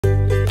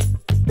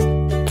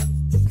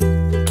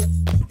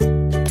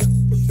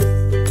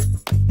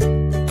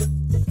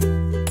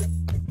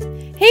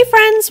Hey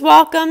friends,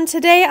 welcome.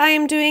 Today I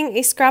am doing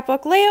a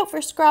scrapbook layout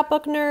for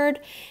Scrapbook Nerd,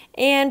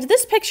 and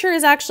this picture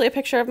is actually a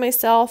picture of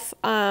myself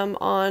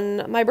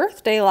on my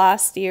birthday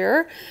last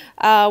year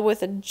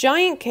with a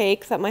giant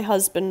cake that my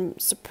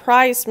husband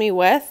surprised me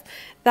with.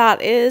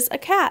 That is a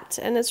cat,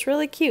 and it's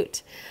really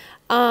cute.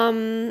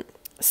 So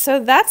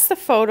that's the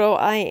photo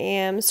I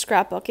am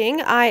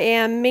scrapbooking. I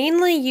am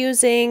mainly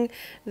using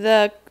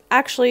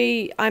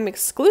I'm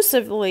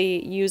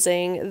exclusively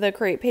using the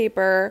crepe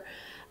paper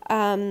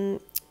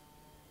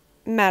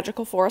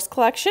Magical Forest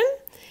collection.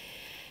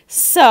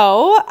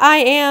 So I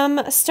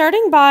am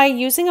starting by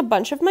using a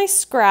bunch of my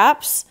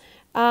scraps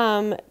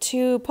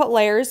to put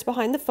layers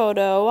behind the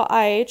photo.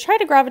 I try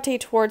to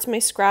gravitate towards my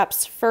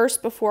scraps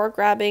first before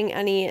grabbing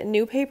any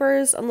new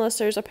papers, unless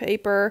there's a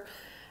paper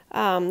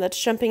that's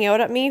jumping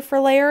out at me for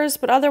layers,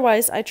 but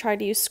otherwise I try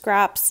to use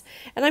scraps.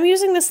 And I'm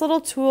using this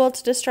little tool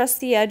to distress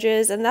the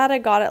edges, and that I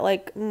got at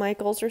like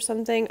Michael's or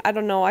something. I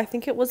don't know, I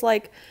think it was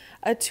like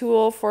a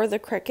tool for the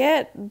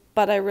Cricut,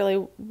 but I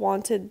really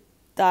wanted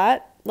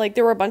that. Like,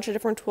 there were a bunch of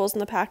different tools in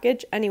the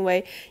package.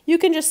 Anyway, you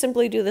can just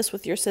simply do this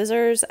with your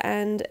scissors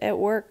and it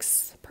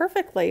works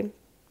perfectly.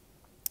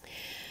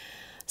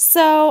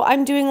 So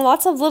I'm doing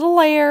lots of little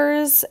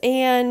layers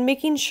and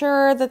making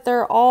sure that they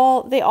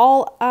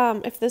all,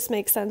 if this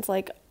makes sense,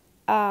 like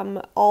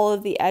all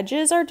of the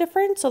edges are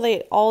different, so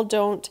they all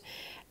don't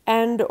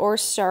end or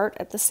start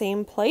at the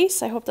same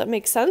place. I hope that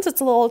makes sense.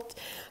 It's a little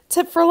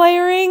tip for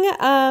layering,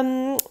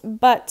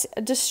 but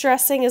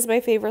distressing is my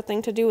favorite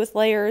thing to do with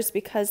layers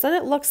because then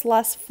it looks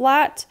less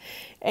flat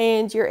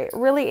and you're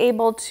really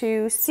able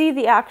to see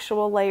the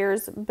actual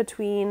layers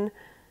between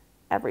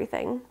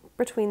everything,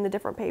 between the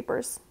different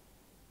papers.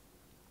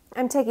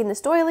 I'm taking this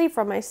doily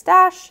from my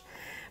stash,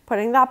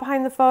 putting that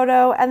behind the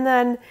photo, and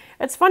then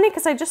it's funny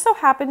because I just so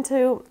happened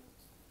to,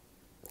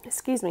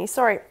 excuse me,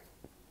 sorry,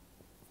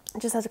 I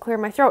just had to clear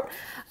my throat.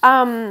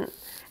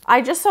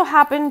 I just so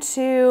happened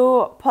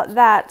to put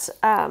that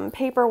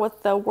paper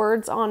with the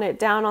words on it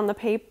down on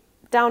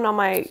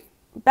my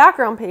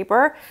background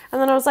paper, and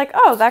then I was like,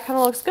 oh, that kind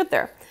of looks good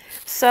there.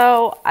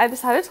 So I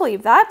decided to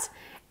leave that,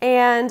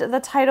 and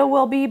the title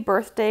will be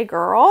Birthday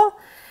Girl.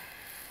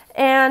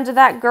 And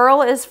that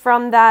girl is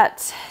from that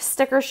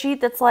sticker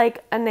sheet that's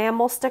like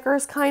enamel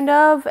stickers kind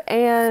of,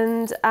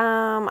 and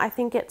I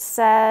think it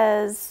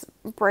says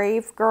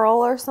Brave Girl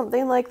or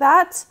something like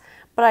that.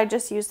 But I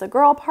just use the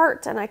girl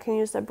part, and I can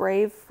use the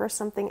brave for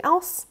something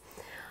else.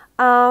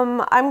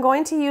 I'm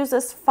going to use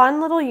this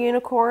fun little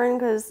unicorn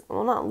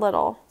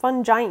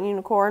fun giant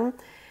unicorn,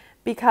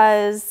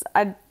 because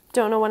I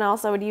don't know when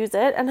else I would use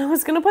it. And I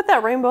was going to put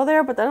that rainbow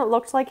there, but then it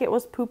looked like it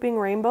was pooping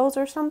rainbows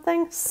or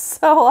something.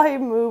 So I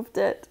moved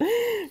it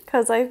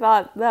because I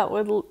thought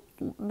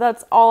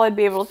that's all I'd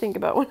be able to think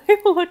about when I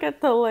look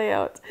at the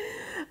layout.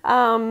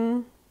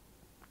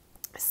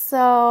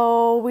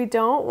 So we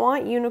don't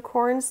want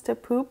unicorns to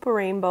poop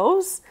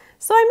rainbows,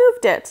 so I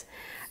moved it.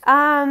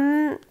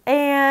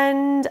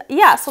 And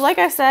yeah, so like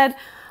I said,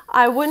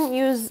 I wouldn't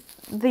use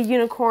the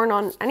unicorn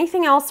on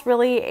anything else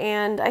really,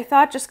 and I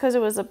thought just because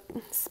it was a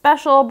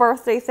special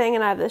birthday thing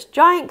and I have this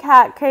giant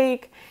cat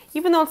cake,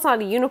 even though it's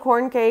not a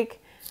unicorn cake,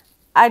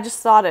 I just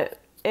thought it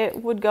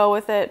would go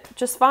with it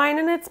just fine,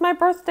 and it's my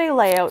birthday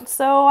layout,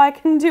 so I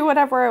can do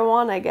whatever I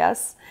want, I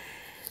guess.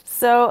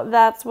 So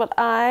that's what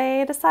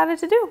I decided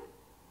to do.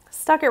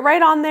 Stuck it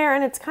right on there,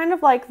 and it's kind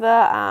of like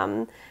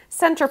the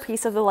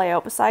centerpiece of the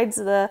layout. Besides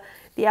the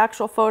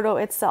actual photo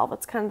itself,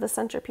 it's kind of the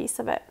centerpiece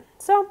of it.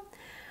 So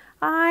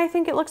I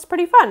think it looks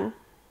pretty fun.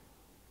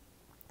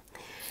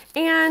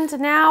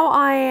 And now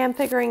I am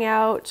figuring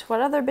out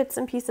what other bits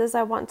and pieces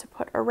I want to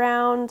put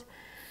around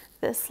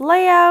this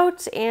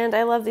layout, and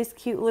I love these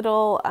cute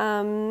little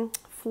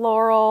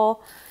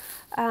floral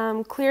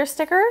clear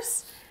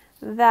stickers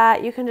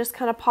that you can just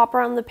kind of pop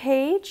around the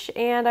page,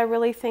 and I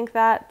really think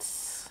that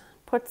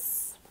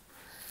puts,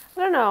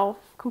 I don't know,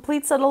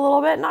 completes it a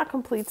little bit. Not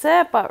completes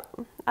it, but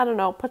I don't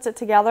know, puts it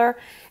together.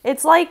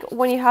 It's like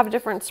when you have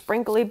different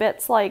sprinkly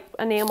bits like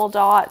enamel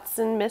dots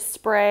and mist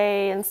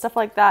spray and stuff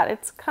like that.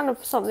 It's kind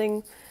of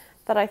something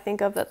that I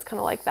think of that's kind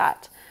of like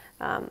that,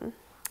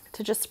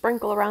 to just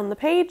sprinkle around the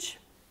page.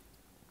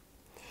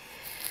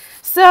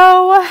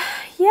 So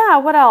yeah,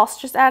 what else?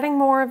 Just adding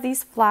more of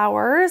these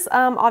flowers.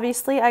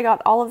 Obviously I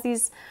got all of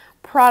these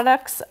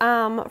products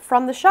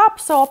from the shop,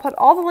 so I'll put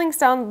all the links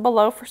down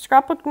below for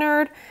Scrapbook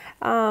Nerd,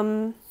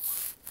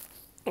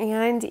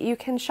 and you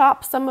can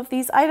shop some of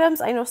these items.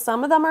 I know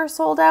some of them are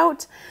sold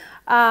out.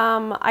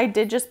 I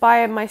did just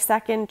buy my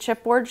second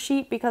chipboard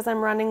sheet because I'm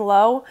running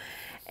low,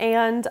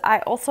 and I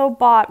also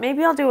bought,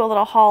 maybe I'll do a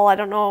little haul, I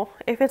don't know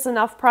if it's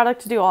enough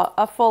product to do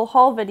a full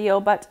haul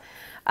video, but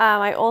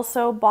I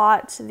also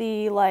bought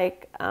the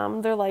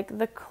they're like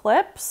the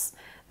clips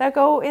that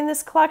go in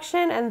this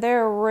collection, and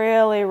they're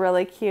really,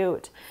 really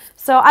cute.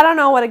 So I don't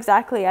know what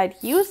exactly I'd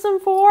use them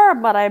for,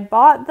 but I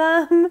bought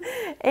them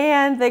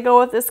and they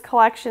go with this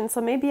collection, so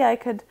maybe I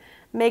could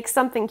make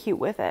something cute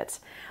with it.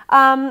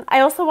 I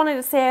also wanted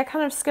to say, I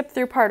kind of skipped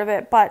through part of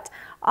it, but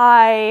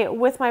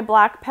with my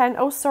black pen,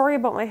 oh, sorry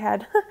about my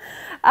head.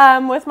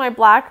 With my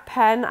black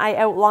pen, I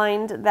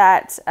outlined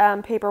that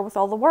paper with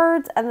all the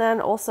words, and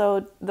then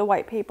also the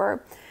white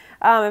paper.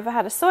 If I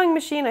had a sewing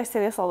machine, I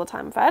say this all the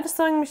time, if I had a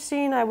sewing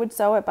machine, I would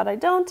sew it, but I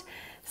don't.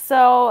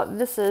 So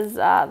this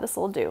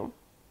will do.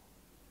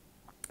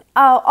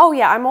 Oh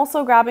yeah, I'm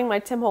also grabbing my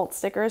Tim Holtz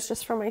stickers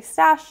just from my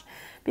stash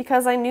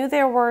because I knew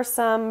there were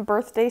some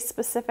birthday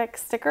specific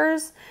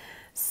stickers.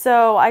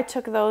 So I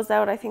took those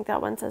out. I think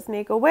that one says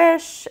Make a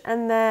Wish,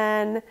 and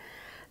then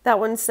that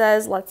one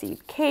says Let's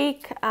Eat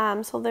Cake.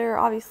 So they're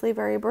obviously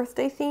very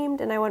birthday themed,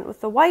 and I went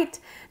with the white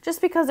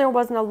just because there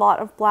wasn't a lot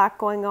of black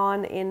going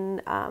on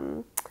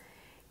in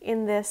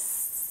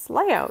this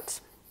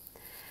layout.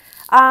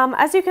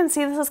 As you can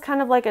see, this is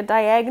kind of like a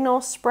diagonal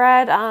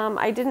spread.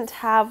 I didn't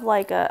have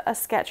like a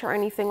sketch or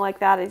anything like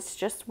that. It's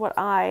just what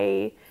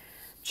I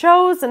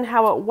chose and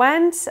how it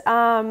went.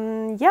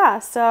 Yeah,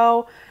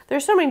 so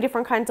there's so many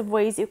different kinds of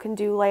ways you can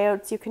do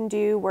layouts. You can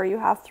do where you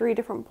have three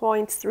different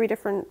points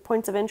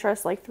of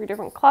interest, like 3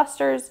 different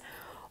clusters,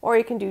 or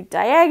you can do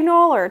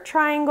diagonal or a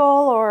triangle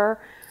or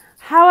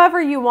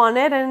however you want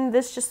it, and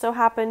this just so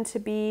happened to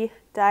be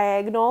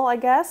diagonal, I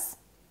guess.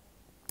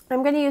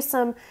 I'm going to use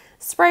some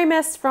spray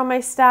mist from my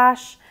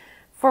stash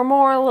for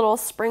more little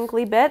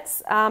sprinkly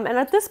bits, and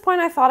at this point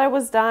I thought I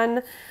was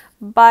done,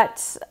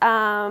 but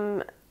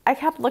I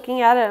kept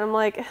looking at it and I'm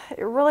like,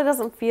 it really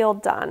doesn't feel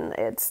done.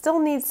 It still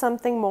needs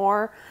something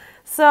more.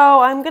 So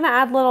I'm going to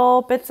add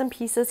little bits and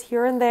pieces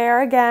here and there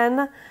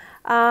again.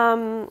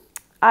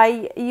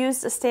 I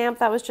used a stamp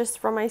that was just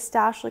from my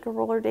stash, like a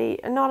roller date.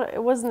 And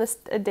it wasn't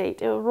a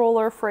date, it was a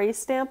roller phrase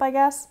stamp, I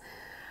guess.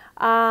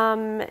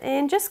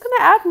 And just going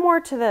to add more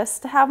to this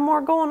to have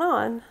more going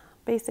on,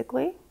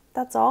 basically.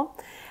 That's all.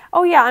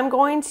 Oh yeah, I'm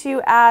going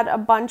to add a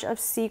bunch of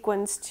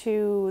sequins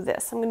to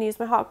this. I'm going to use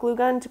my hot glue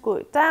gun to glue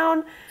it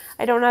down.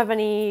 I don't have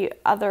any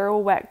other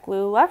wet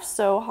glue left,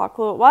 so hot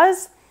glue it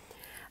was.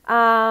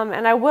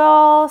 And I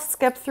will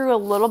skip through a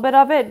little bit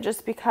of it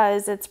just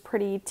because it's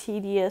pretty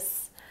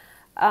tedious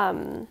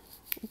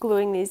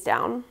gluing these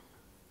down.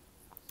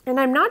 And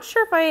I'm not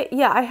sure if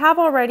I have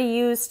already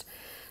used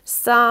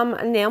some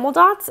enamel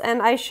dots,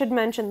 and I should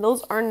mention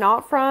those are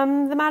not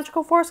from the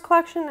Magical Forest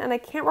collection, and I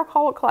can't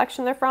recall what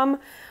collection they're from,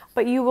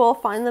 but you will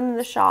find them in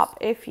the shop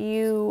if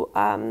you,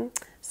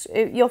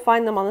 you'll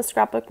find them on the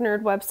Scrapbook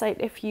Nerd website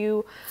if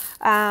you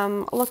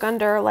look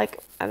under, like,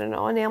 I don't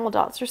know, enamel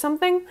dots or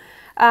something,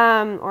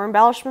 or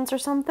embellishments or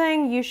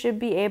something. You should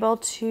be able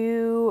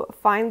to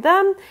find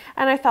them,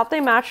 and I thought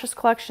they matched this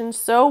collection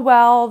so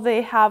well.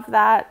 They have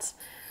that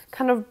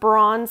kind of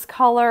bronze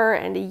color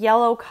and a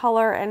yellow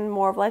color and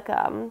more of like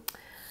a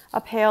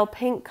pale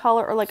pink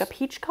color or like a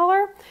peach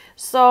color.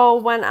 So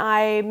when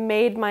I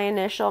made my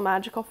initial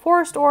Magical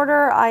Forest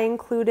order, I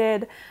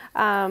included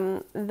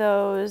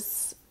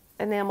those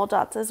enamel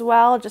dots as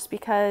well, just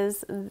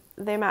because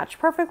they match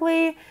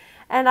perfectly.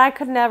 And I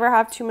could never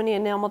have too many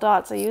enamel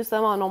dots. I use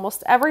them on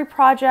almost every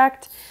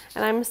project,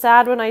 and I'm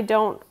sad when I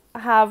don't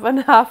have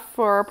enough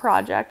for a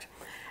project.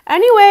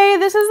 Anyway,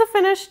 this is the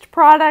finished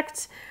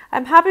product.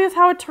 I'm happy with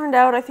how it turned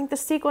out. I think the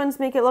sequins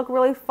make it look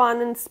really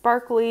fun and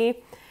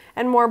sparkly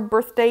and more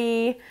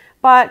birthday-y.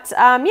 But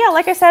yeah,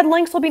 like I said,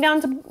 links will be down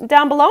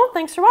below.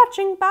 Thanks for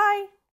watching. Bye.